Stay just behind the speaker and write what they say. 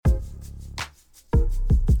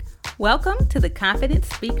Welcome to the Confident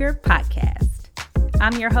Speaker Podcast.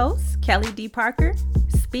 I'm your host, Kelly D. Parker,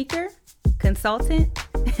 speaker, consultant,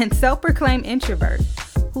 and self-proclaimed introvert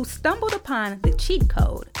who stumbled upon the cheat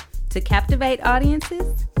code to captivate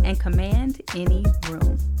audiences and command any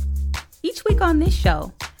room. Each week on this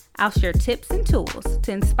show, I'll share tips and tools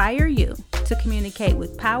to inspire you to communicate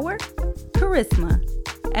with power, charisma,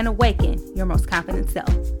 and awaken your most confident self.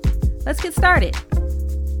 Let's get started.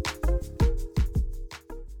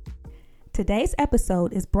 Today's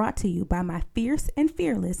episode is brought to you by my Fierce and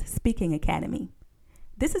Fearless Speaking Academy.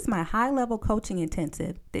 This is my high-level coaching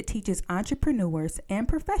intensive that teaches entrepreneurs and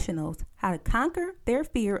professionals how to conquer their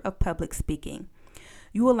fear of public speaking.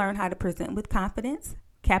 You will learn how to present with confidence,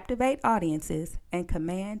 captivate audiences, and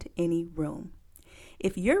command any room.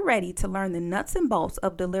 If you're ready to learn the nuts and bolts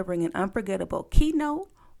of delivering an unforgettable keynote,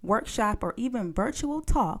 workshop, or even virtual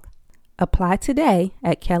talk, apply today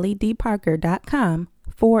at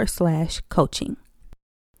kellydparker.com/coaching.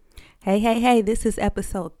 Hey, this is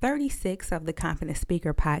episode 36 of the Confident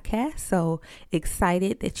Speaker Podcast. So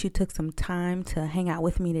excited that you took some time to hang out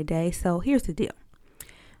with me today. So here's the deal.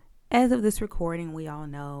 As of this recording, we all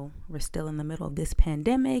know we're still in the middle of this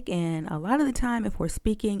pandemic, and a lot of the time, if we're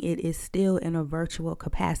speaking, it is still in a virtual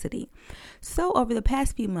capacity. So over the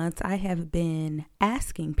past few months, I have been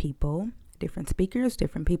asking people, different speakers,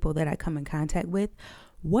 different people that I come in contact with,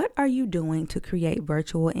 what are you doing to create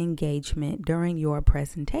virtual engagement during your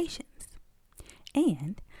presentations?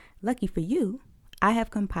 And lucky for you, I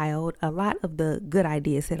have compiled a lot of the good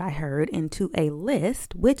ideas that I heard into a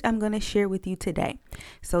list, which I'm going to share with you today.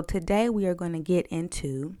 So today we are going to get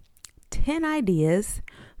into 10 ideas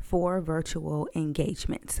for virtual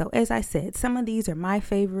engagement. So as I said, some of these are my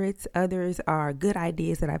favorites. Others are good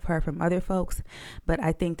ideas that I've heard from other folks, but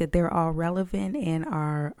I think that they're all relevant and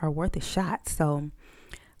are worth a shot. So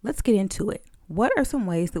let's get into it. What are some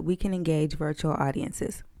ways that we can engage virtual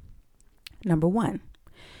audiences? Number one,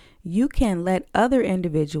 you can let other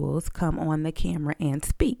individuals come on the camera and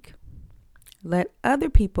speak. Let other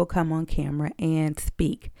people come on camera and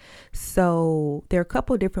speak. So there are a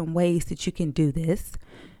couple different ways that you can do this.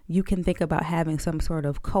 You can think about having some sort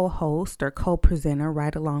of co-host or co-presenter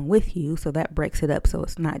right along with you. So that breaks it up. So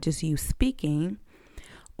it's not just you speaking.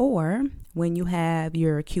 Or when you have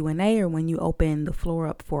your Q&A or when you open the floor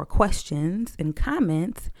up for questions and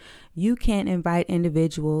comments, you can invite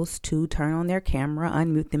individuals to turn on their camera,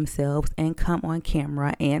 unmute themselves, and come on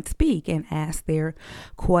camera and speak and ask their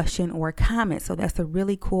question or comment. So that's a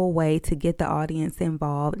really cool way to get the audience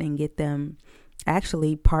involved and get them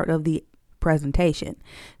actually part of the presentation.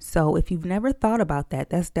 So if you've never thought about that,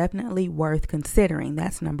 that's definitely worth considering.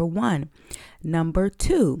 That's number one. Number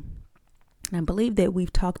two, I believe that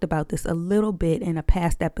we've talked about this a little bit in a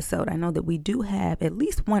past episode. I know that we do have at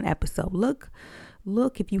least one episode. Look,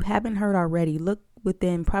 if you haven't heard already, look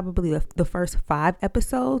within probably the first 5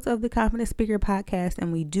 episodes of the Confident Speaker Podcast.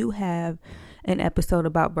 And we do have an episode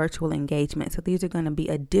about virtual engagement. So these are going to be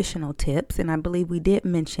additional tips. And I believe we did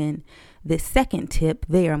mention this second tip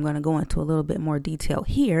there. I'm going to go into a little bit more detail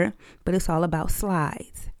here, but it's all about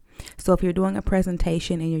slides. So if you're doing a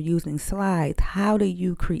presentation and you're using slides, how do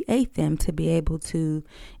you create them to be able to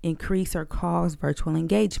increase or cause virtual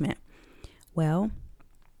engagement? Well,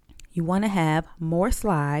 you want to have more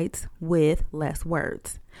slides with less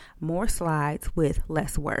words. More slides with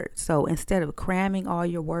less words. So instead of cramming all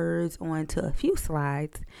your words onto a few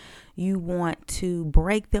slides, you want to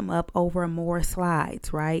break them up over more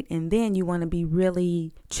slides, right? And then you want to be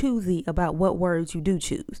really choosy about what words you do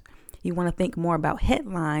choose. You want to think more about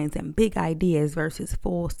headlines and big ideas versus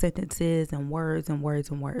full sentences and words,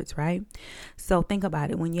 right? So think about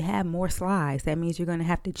it. When you have more slides, that means you're going to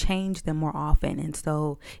have to change them more often. And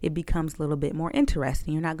so it becomes a little bit more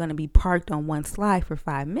interesting. You're not going to be parked on one slide for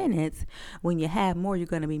 5 minutes. When you have more, you're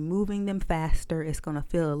going to be moving them faster. It's going to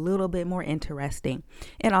feel a little bit more interesting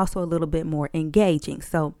and also a little bit more engaging.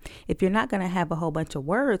 So if you're not going to have a whole bunch of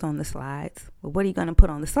words on the slides, well, what are you going to put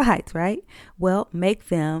on the slides, right? Well, make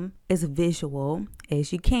them as visual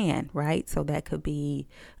as you can, right? So that could be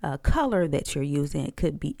color that you're using. It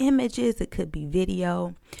could be images. It could be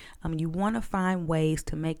video. You want to find ways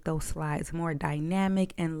to make those slides more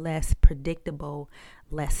dynamic and less predictable,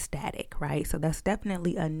 less static, right? So that's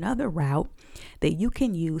definitely another route that you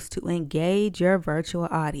can use to engage your virtual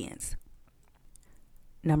audience.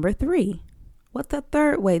 Number 3, what's the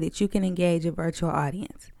third way that you can engage a virtual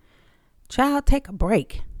audience? Child, take a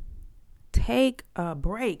break. Take a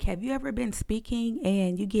break. Have you ever been speaking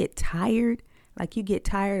and you get tired? Like you get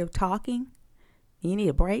tired of talking? You need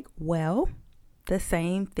a break? Well, the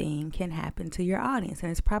same thing can happen to your audience. And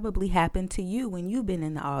it's probably happened to you when you've been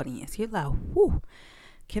in the audience. You're like, whoo,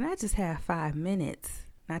 can I just have 5 minutes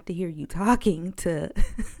not to hear you talking to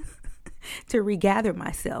to regather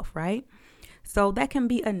myself, right? So that can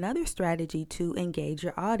be another strategy to engage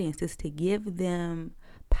your audience, is to give them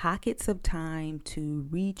pockets of time to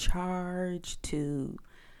recharge, to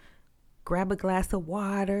grab a glass of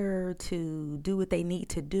water, to do what they need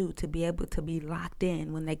to do to be able to be locked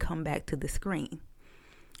in when they come back to the screen.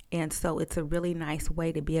 And so it's a really nice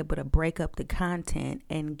way to be able to break up the content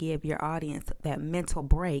and give your audience that mental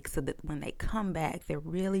break so that when they come back, they're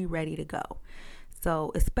really ready to go.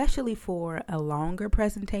 So especially for a longer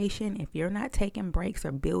presentation, if you're not taking breaks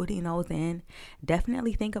or building those in,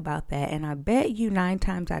 definitely think about that. And I bet you 9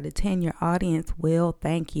 times out of 10, your audience will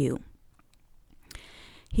thank you.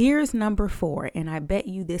 Here's number 4, and I bet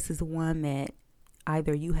you this is one that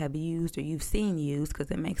either you have used or you've seen used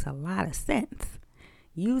because it makes a lot of sense.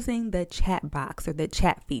 Using the chat box or the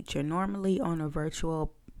chat feature. Normally on a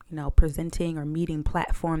virtual, presenting or meeting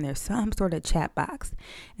platform, there's some sort of chat box.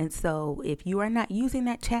 And so if you are not using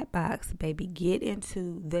that chat box, baby, get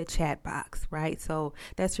into the chat box, right? So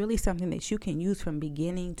that's really something that you can use from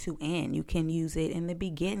beginning to end. You can use it in the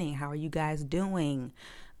beginning. How are you guys doing?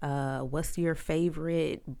 What's your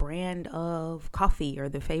favorite brand of coffee, or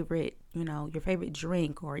the favorite, your favorite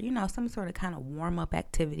drink, or, some sort of kind of warm up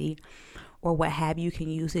activity or what have you. Can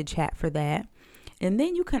use the chat for that. And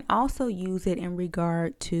then you can also use it in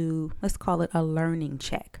regard to, let's call it a learning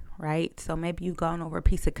check, right? So maybe you've gone over a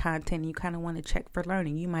piece of content and you kind of want to check for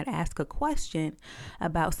learning. You might ask a question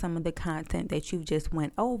about some of the content that you just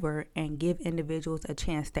went over and give individuals a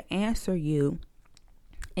chance to answer you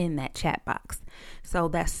in that chat box. So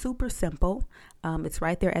that's super simple. It's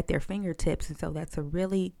right there at their fingertips. And so that's a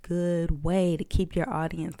really good way to keep your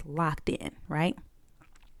audience locked in, right?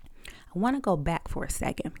 I want to go back for a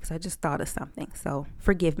second because I just thought of something. So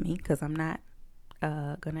forgive me because I'm not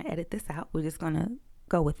going to edit this out. We're just going to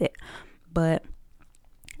go with it. But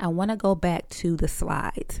I want to go back to the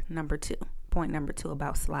slides, point number 2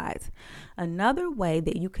 about slides. Another way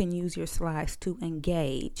that you can use your slides to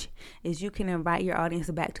engage is you can invite your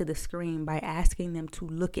audience back to the screen by asking them to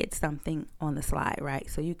look at something on the slide, right?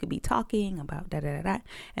 So you could be talking about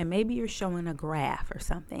and maybe you're showing a graph or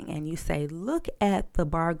something and you say, look at the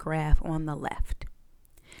bar graph on the left.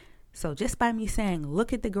 So just by me saying,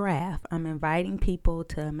 look at the graph, I'm inviting people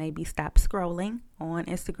to maybe stop scrolling on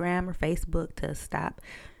Instagram or Facebook, to stop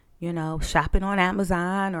shopping on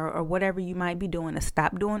Amazon or whatever you might be doing, to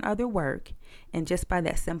stop doing other work. And just by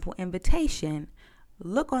that simple invitation,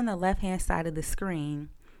 look on the left-hand side of the screen.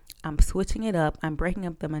 I'm switching it up. I'm breaking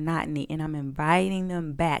up the monotony and I'm inviting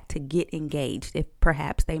them back to get engaged if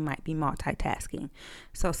perhaps they might be multitasking.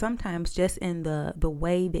 So sometimes just in the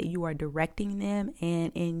way that you are directing them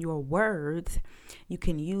and in your words, you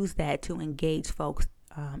can use that to engage folks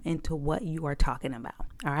into what you are talking about.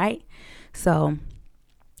 All right. So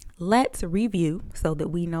let's review so that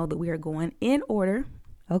we know that we are going in order.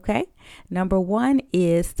 Okay. Number 1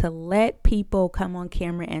 is to let people come on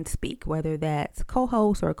camera and speak, whether that's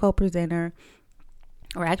co-host or a co-presenter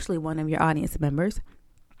or actually one of your audience members.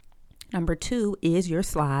 Number 2 is your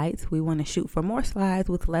slides. We want to shoot for more slides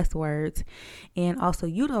with less words, and also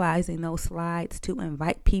utilizing those slides to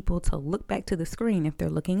invite people to look back to the screen if they're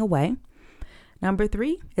looking away. Number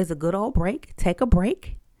 3 is a good old break. Take a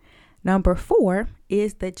break. Number 4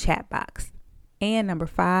 is the chat box. And number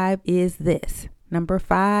 5 is this. Number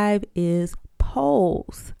 5 is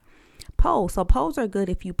polls. So polls are good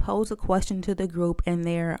if you pose a question to the group and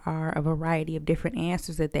there are a variety of different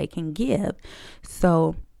answers that they can give.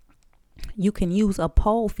 So you can use a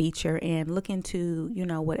poll feature and look into,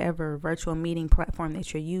 whatever virtual meeting platform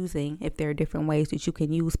that you're using, if there are different ways that you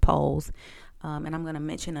can use polls. And I'm going to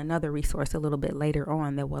mention another resource a little bit later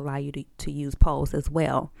on that will allow you to use polls as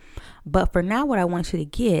well. But for now, what I want you to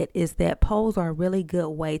get is that polls are a really good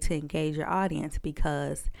way to engage your audience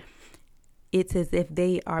because it's as if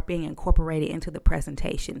they are being incorporated into the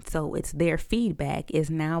presentation. So it's their feedback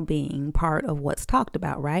is now being part of what's talked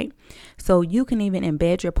about, right? So you can even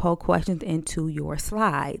embed your poll questions into your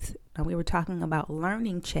slides. Now, we were talking about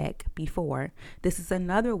learning check before. This is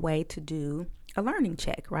another way to do a learning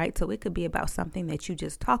check, right? So it could be about something that you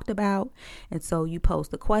just talked about. And so you pose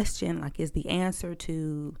the question, like, is the answer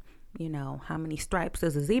to, how many stripes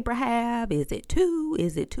does a zebra have? Is it 2?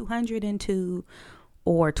 Is it 202?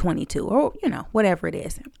 Or 22, or, whatever it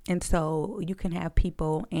is. And so you can have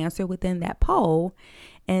people answer within that poll.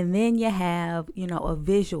 And then you have, a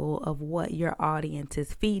visual of what your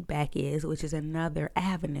audience's feedback is, which is another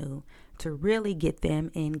avenue to really get them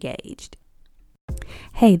engaged.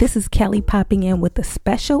 Hey, this is Kelly popping in with a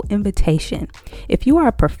special invitation. If you are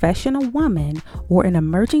a professional woman or an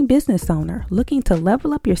emerging business owner looking to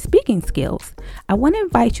level up your speaking skills, I want to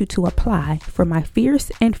invite you to apply for my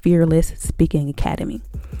Fierce and Fearless Speaking Academy.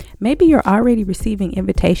 Maybe you're already receiving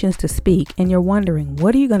invitations to speak and you're wondering,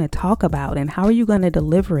 what are you going to talk about and how are you going to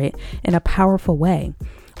deliver it in a powerful way?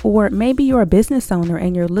 Or maybe you're a business owner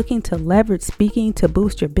and you're looking to leverage speaking to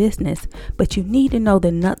boost your business, but you need to know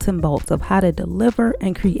the nuts and bolts of how to deliver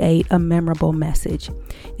and create a memorable message.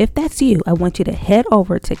 If that's you, I want you to head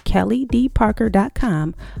over to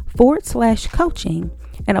kellydparker.com/coaching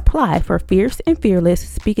and apply for Fierce and Fearless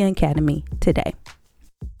Speaking Academy today.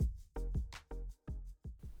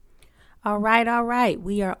 All right.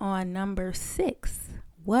 We are on number 6.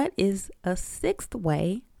 What is a sixth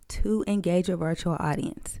way to engage a virtual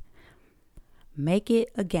audience? Make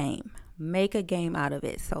it a game. Make a game out of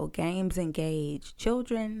it. So games engage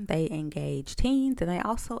children, they engage teens, and they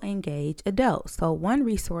also engage adults. So one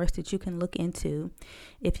resource that you can look into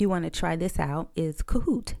if you want to try this out is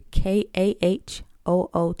Kahoot, KAHOOT.com.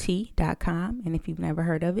 And if you've never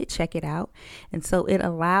heard of it, check it out. And so it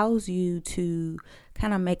allows you to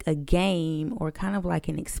kind of make a game or kind of like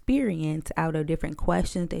an experience out of different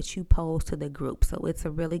questions that you pose to the group. So it's a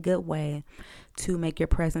really good way to make your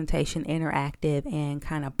presentation interactive and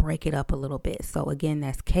kind of break it up a little bit. So again,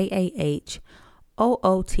 that's KAHOOT.com.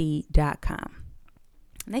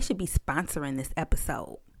 And they should be sponsoring this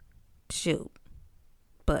episode. Shoot.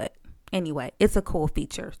 But anyway, it's a cool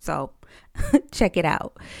feature. So check it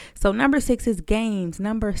out. So number 6 is games.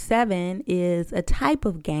 Number 7 is a type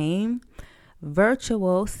of game,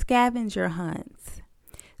 virtual scavenger hunts.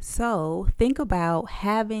 So think about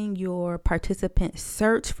having your participants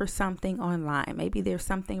search for something online. Maybe there's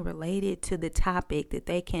something related to the topic that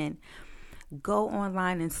they can go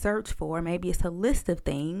online and search for. Maybe it's a list of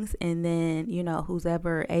things, and then, who's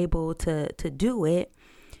ever able to do it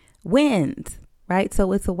wins, right?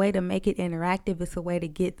 So it's a way to make it interactive. It's a way to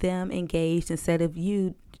get them engaged instead of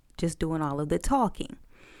you just doing all of the talking.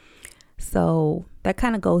 So that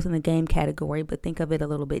kind of goes in the game category, but think of it a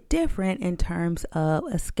little bit different in terms of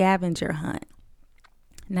a scavenger hunt.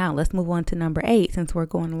 Now let's move on to number 8, since we're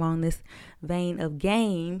going along this vein of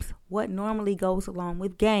games. What normally goes along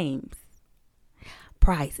with games?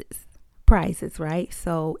 Prizes, right?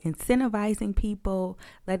 So incentivizing people,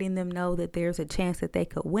 letting them know that there's a chance that they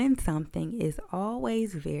could win something is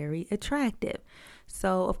always very attractive.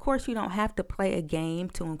 So of course you don't have to play a game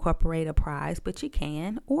to incorporate a prize, but you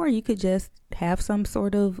can, or you could just have some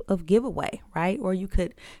sort of giveaway, right? Or you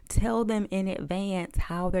could tell them in advance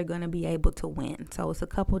how they're going to be able to win. So it's a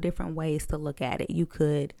couple different ways to look at it. You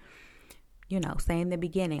could, say in the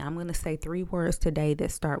beginning, I'm going to say 3 words today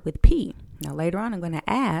that start with P. Now later on, I'm going to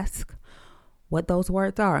ask what those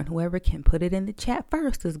words are, and whoever can put it in the chat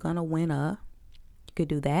first is going to win you could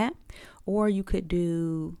do that. Or you could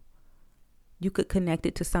connect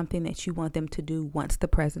it to something that you want them to do once the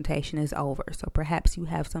presentation is over. So perhaps you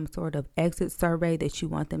have some sort of exit survey that you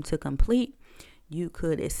want them to complete. You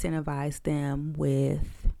could incentivize them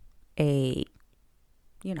with a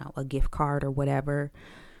gift card or whatever.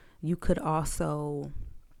 You could also,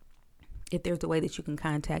 if there's a way that you can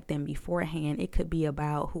contact them beforehand, it could be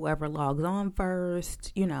about whoever logs on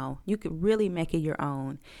first. You could really make it your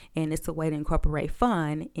own. And it's a way to incorporate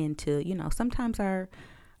fun into, sometimes our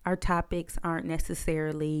topics aren't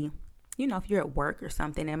necessarily, if you're at work or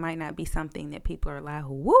something, it might not be something that people are like,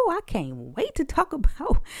 whoa, I can't wait to talk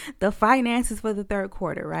about the finances for the third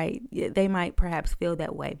quarter, right? They might perhaps feel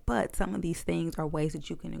that way, but some of these things are ways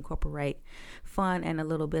that you can incorporate fun and a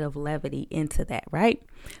little bit of levity into that, right?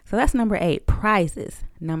 So that's number 8, prizes.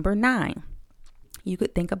 Number 9, you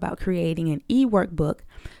could think about creating an e-workbook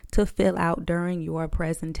to fill out during your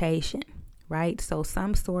presentation. Right? So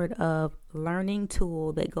some sort of learning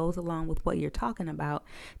tool that goes along with what you're talking about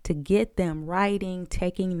to get them writing,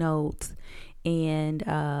 taking notes. And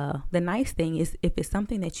the nice thing is, if it's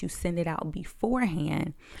something that you send it out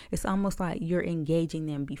beforehand, it's almost like you're engaging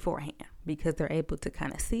them beforehand because they're able to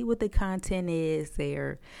kind of see what the content is.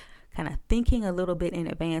 They're kind of thinking a little bit in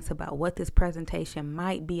advance about what this presentation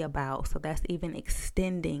might be about. So that's even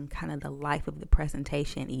extending kind of the life of the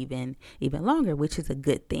presentation even longer, which is a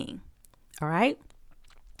good thing. All right.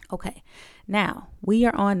 Okay. Now we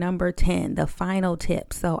are on number 10, the final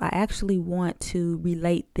tip. So I actually want to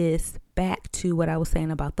relate this back to what I was saying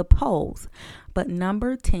about the polls. But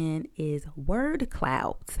number 10 is word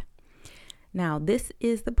clouds. Now, this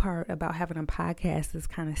is the part about having a podcast that's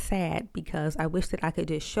kind of sad because I wish that I could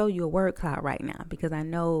just show you a word cloud right now, because I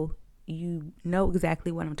know you know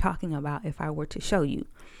exactly what I'm talking about if I were to show you.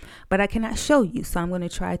 But I cannot show you, so I'm going to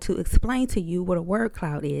try to explain to you what a word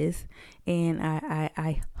cloud is, and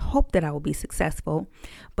I hope that I will be successful.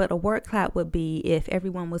 But a word cloud would be if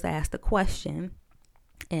everyone was asked a question,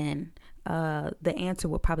 and the answer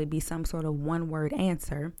would probably be some sort of one-word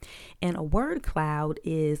answer. And a word cloud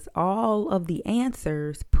is all of the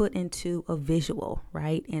answers put into a visual,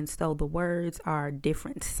 right? And so the words are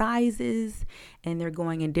different sizes and they're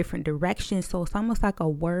going in different directions. So it's almost like a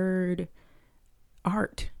word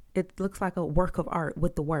art. It looks like a work of art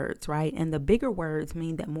with the words, right? And the bigger words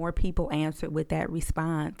mean that more people answered with that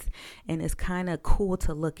response, and it's kind of cool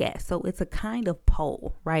to look at. So it's a kind of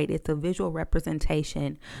poll, right? It's a visual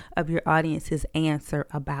representation of your audience's answer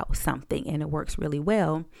about something, and it works really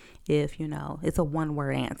well if, it's a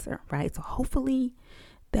one-word answer, right? So hopefully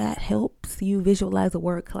that helps you visualize a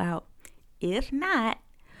word cloud. If not,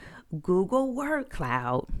 Google word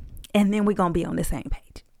cloud, and then we're going to be on the same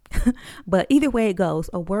page. But either way it goes,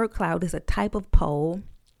 a word cloud is a type of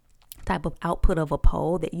output of a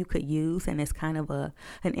poll that you could use. And it's kind of an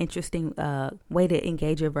interesting way to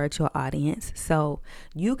engage your virtual audience. So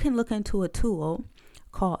you can look into a tool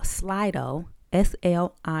called Slido,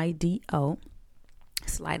 Slido.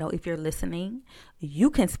 Slido, if you're listening,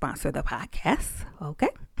 you can sponsor the podcast. Okay.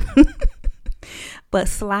 But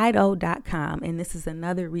Slido.com, and this is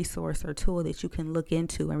another resource or tool that you can look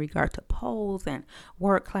into in regard to polls and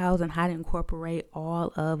word clouds and how to incorporate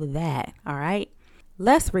all of that. All right.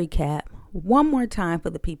 Let's recap one more time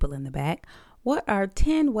for the people in the back. What are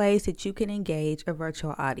 10 ways that you can engage a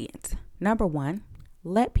virtual audience? Number 1,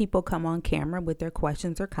 let people come on camera with their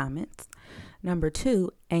questions or comments. Number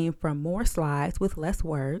 2, aim for more slides with less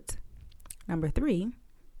words. Number 3,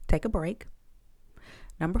 take a break.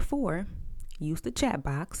 Number 4, use the chat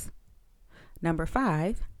box. Number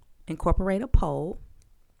 5, incorporate a poll.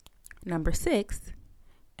 Number 6,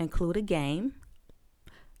 include a game.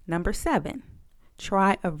 Number 7,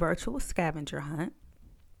 try a virtual scavenger hunt.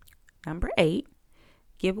 Number 8,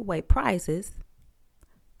 give away prizes.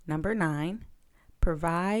 Number 9,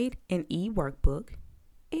 provide an e-workbook.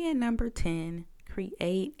 And number 10,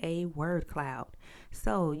 create a word cloud.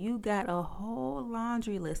 So you got a whole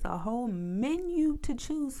laundry list, a whole menu to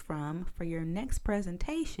choose from for your next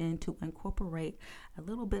presentation to incorporate a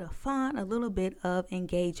little bit of fun, a little bit of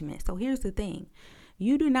engagement. So here's the thing.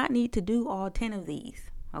 You do not need to do all 10 of these.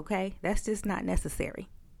 Okay. That's just not necessary.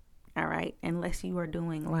 All right. Unless you are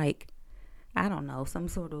doing some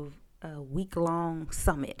sort of a week-long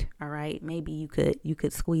summit. All right. Maybe you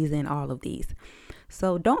could squeeze in all of these.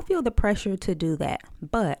 So don't feel the pressure to do that.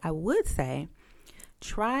 But I would say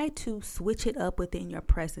try to switch it up within your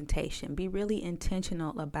presentation. Be really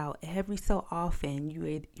intentional about every so often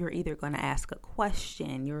you're either going to ask a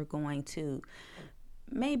question, you're going to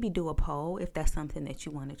maybe do a poll if that's something that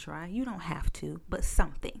you want to try. You don't have to, but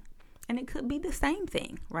something. And it could be the same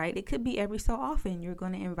thing, right? It could be every so often you're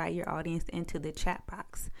going to invite your audience into the chat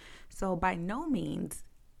box. So by no means,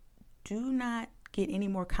 do not get any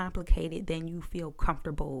more complicated than you feel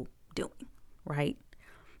comfortable doing, right?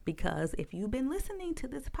 Because if you've been listening to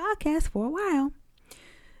this podcast for a while,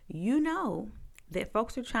 you know that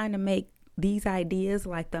folks are trying to make these ideas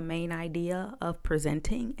like the main idea of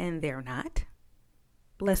presenting, and they're not.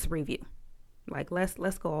 Let's review.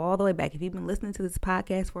 Let's go all the way back. If you've been listening to this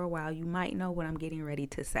podcast for a while, you might know what I'm getting ready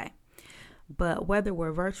to say. But whether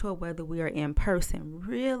we're virtual, whether we are in person,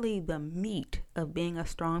 really the meat of being a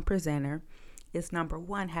strong presenter is number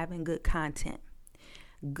 1, having good content.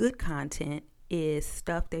 Good content is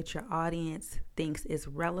stuff that your audience thinks is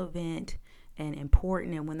relevant and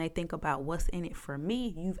important. And when they think about what's in it for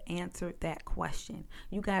me, you've answered that question.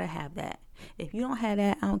 You got to have that. If you don't have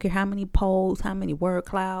that, I don't care how many polls, how many word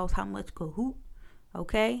clouds, how much Kahoot,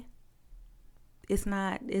 okay? It's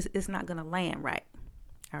not going to land right.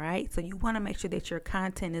 All right. So you want to make sure that your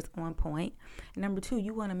content is on point. And number 2,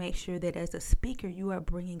 you want to make sure that as a speaker, you are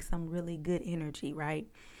bringing some really good energy, right?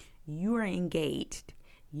 You are engaged.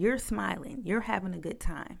 You're smiling. You're having a good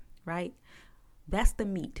time, right? That's the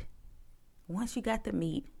meat. Once you got the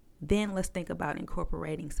meat, then let's think about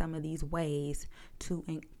incorporating some of these ways to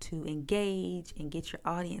engage and get your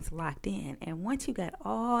audience locked in. And once you got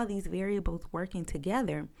all these variables working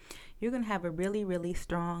together, you're going to have a really, really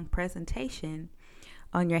strong presentation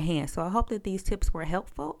on your hands. So I hope that these tips were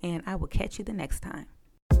helpful, and I will catch you the next time.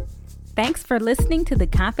 Thanks for listening to the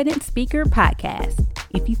Confident Speaker Podcast.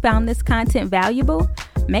 If you found this content valuable,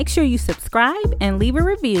 make sure you subscribe and leave a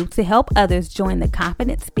review to help others join the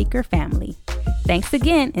Confident Speaker family. Thanks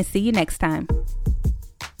again, and see you next time.